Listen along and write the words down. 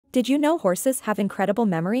Did you know horses have incredible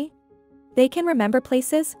memory? They can remember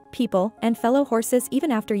places, people, and fellow horses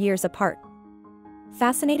even after years apart.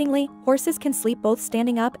 Fascinatingly, horses can sleep both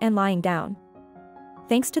standing up and lying down,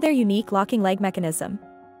 thanks to their unique locking leg mechanism.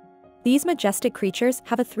 These majestic creatures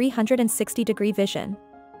have a 360-degree vision,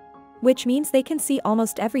 which means they can see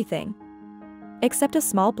almost everything, except a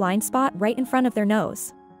small blind spot right in front of their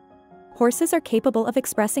nose. Horses are capable of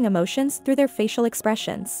expressing emotions through their facial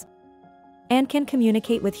expressions, and can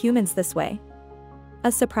communicate with humans this way.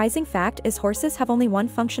 A surprising fact is horses have only one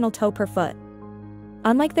functional toe per foot,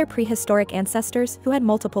 unlike their prehistoric ancestors who had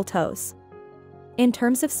multiple toes. In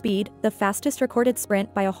terms of speed, the fastest recorded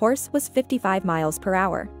sprint by a horse was 55 miles per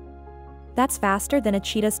hour. That's faster than a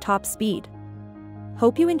cheetah's top speed.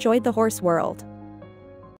 Hope you enjoyed the horse world.